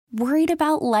Worried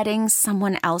about letting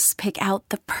someone else pick out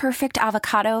the perfect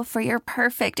avocado for your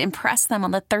perfect impress them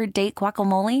on the third date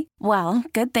guacamole? Well,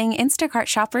 good thing Instacart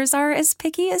shoppers are as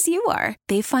picky as you are.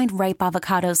 They find ripe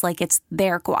avocados like it's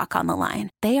their guac on the line.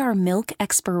 They are milk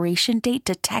expiration date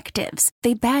detectives.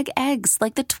 They bag eggs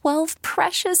like the 12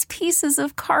 precious pieces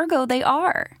of cargo they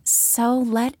are. So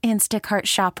let Instacart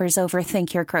shoppers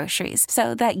overthink your groceries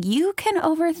so that you can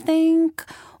overthink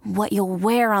what you'll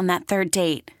wear on that third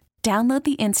date. Download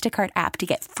the Instacart app to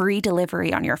get free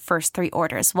delivery on your first 3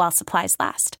 orders while supplies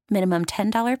last. Minimum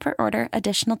 $10 per order.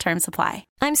 Additional terms apply.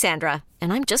 I'm Sandra,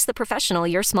 and I'm just the professional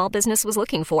your small business was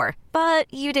looking for. But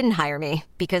you didn't hire me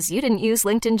because you didn't use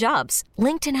LinkedIn Jobs.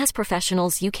 LinkedIn has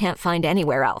professionals you can't find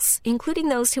anywhere else, including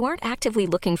those who aren't actively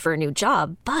looking for a new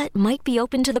job, but might be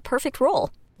open to the perfect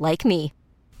role, like me.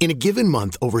 In a given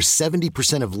month, over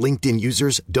 70% of LinkedIn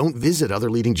users don't visit other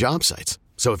leading job sites.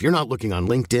 So if you're not looking on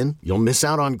LinkedIn, you'll miss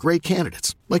out on great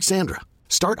candidates like Sandra.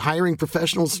 Start hiring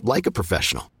professionals like a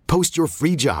professional. Post your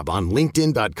free job on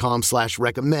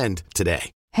linkedin.com/recommend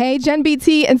today. Hey, Jen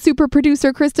BT and super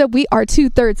producer Krista, we are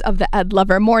 2/3 of the Ed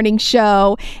Lover Morning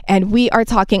Show, and we are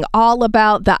talking all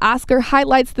about the Oscar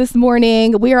highlights this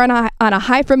morning. We are on a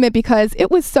high from it because it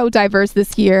was so diverse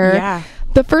this year. Yeah.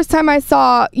 The first time I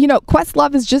saw,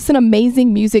 Questlove is just an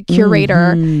amazing music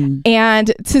curator. Mm-hmm.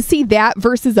 And to see that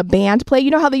versus a band play, you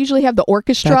know how they usually have the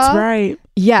orchestra? That's right.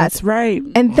 Yes. That's right.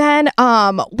 And then,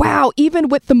 even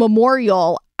with the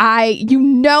memorial,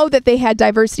 that they had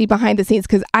diversity behind the scenes,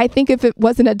 because I think if it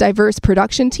wasn't a diverse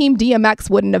production team, DMX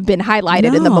wouldn't have been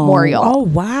highlighted in the memorial. Oh,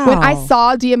 wow. When I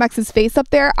saw DMX's face up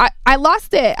there, I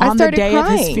lost it. I started crying. On the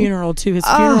day of his funeral, too. His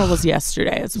funeral was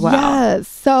yesterday as well. Yes.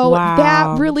 So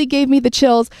that really gave me the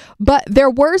chills. But there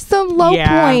were some low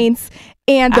points.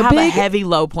 And I have a heavy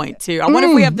low point, too. I wonder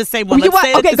if we have the same one. Let's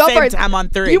say it at the same time on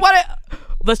 3. You want to...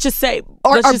 Let's just say...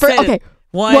 Okay.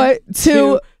 1,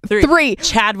 2, 3.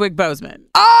 Chadwick Boseman.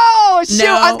 Oh, shoot.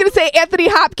 No. I was going to say Anthony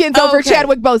Hopkins over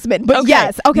Chadwick Boseman. But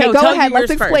yes. Okay, go ahead.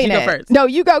 Let's explain it. First. No,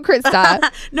 you go,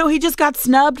 Krista. No, he just got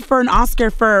snubbed for an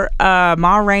Oscar for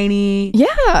Ma Rainey.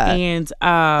 Yeah. And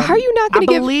how are you not going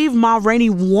to give... I believe Ma Rainey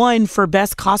won for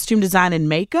Best Costume Design and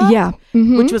Makeup. Yeah.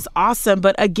 Mm-hmm. Which was awesome.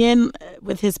 But again,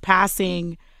 with his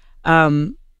passing,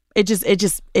 it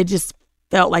just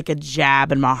felt like a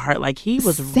jab in my heart. Like, he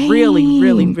was really,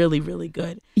 really, really, really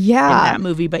good in that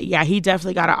movie. But yeah, he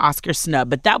definitely got an Oscar snub.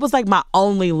 But that was like my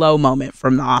only low moment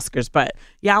from the Oscars. But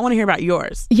yeah, I want to hear about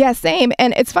yours. Yeah, same.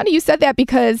 And it's funny you said that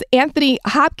because Anthony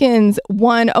Hopkins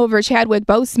won over Chadwick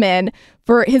Boseman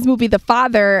for his movie The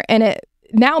Father, and it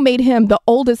now made him the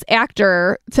oldest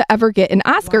actor to ever get an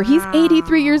Oscar. Wow. He's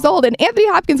 83 years old, and Anthony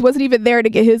Hopkins wasn't even there to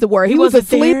get his award. He was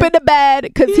asleep in the bed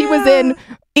because he was in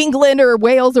England or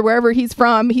Wales or wherever he's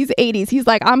from. He's 80s. He's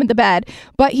like, I'm in the bed.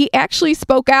 But he actually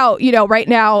spoke out. Right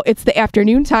now it's the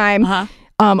afternoon time.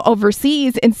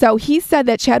 Overseas. And so he said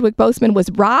that Chadwick Boseman was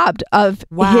robbed of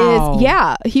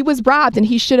he was robbed and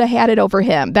he should have had it over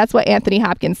him. That's what Anthony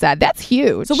Hopkins said. That's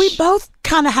huge. So we both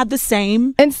kind of had the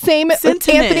same sentiments.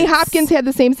 Anthony Hopkins had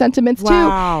the same sentiments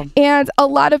too. And a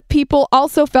lot of people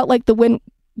also felt like the win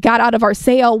got out of our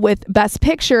sale with Best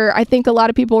Picture. I think a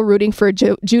lot of people were rooting for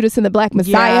Judas and the Black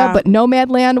Messiah, but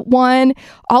Nomadland won.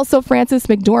 Also, Frances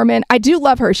McDormand. I do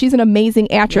love her. She's an amazing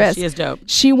actress. Yeah, she is dope.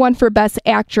 She won for Best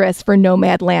Actress for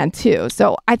Nomadland, too.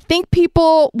 So I think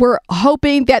people were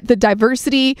hoping that the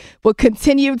diversity would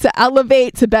continue to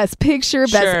elevate to Best Picture,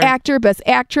 Best Actor, Best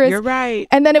Actress. You're right.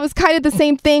 And then it was kind of the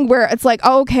same thing where it's like,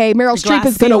 okay, Meryl Streep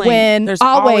is going to win. There's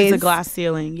always a glass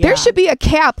ceiling. Yeah. There should be a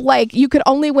cap, like you could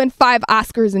only win 5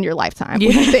 Oscars in your lifetime. What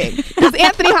do you think? Because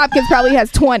Anthony Hopkins probably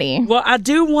has 20. Well, I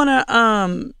do want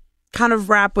to kind of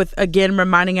wrap with, again,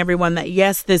 reminding everyone that,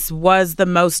 yes, this was the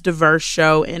most diverse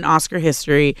show in Oscar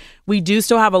history. We do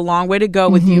still have a long way to go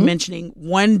with you mentioning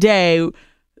one day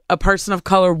a person of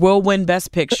color will win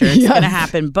Best Picture. It's going to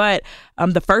happen. But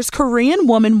the first Korean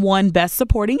woman won Best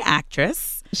Supporting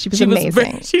Actress. She was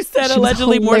amazing. She said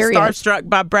allegedly more starstruck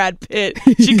by Brad Pitt.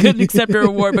 She couldn't accept her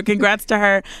award, but congrats to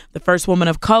her. The first woman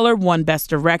of color won Best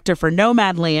Director for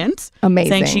Nomadland. Amazing.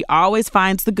 Saying she always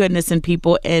finds the goodness in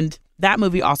people, and that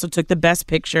movie also took the Best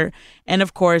Picture. And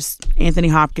of course, Anthony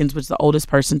Hopkins was the oldest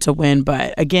person to win,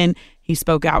 but again, he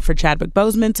spoke out for Chadwick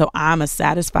Boseman, so I'm a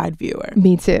satisfied viewer.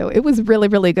 Me too. It was really,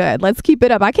 really good. Let's keep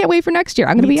it up. I can't wait for next year.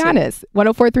 I'm going to be honest.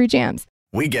 104.3 Jams.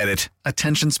 We get it.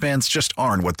 Attention spans just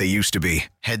aren't what they used to be.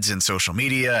 Heads in social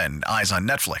media and eyes on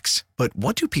Netflix. But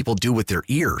what do people do with their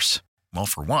ears? Well,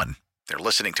 for one, they're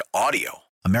listening to audio.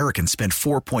 Americans spend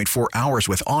 4.4 hours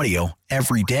with audio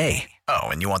every day. Oh,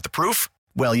 and you want the proof?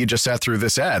 Well, you just sat through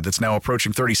this ad that's now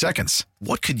approaching 30 seconds.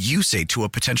 What could you say to a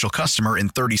potential customer in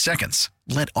 30 seconds?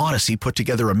 Let Odyssey put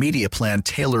together a media plan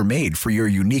tailor-made for your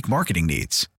unique marketing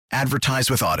needs. Advertise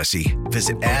with Odyssey.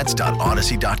 Visit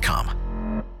ads.odyssey.com.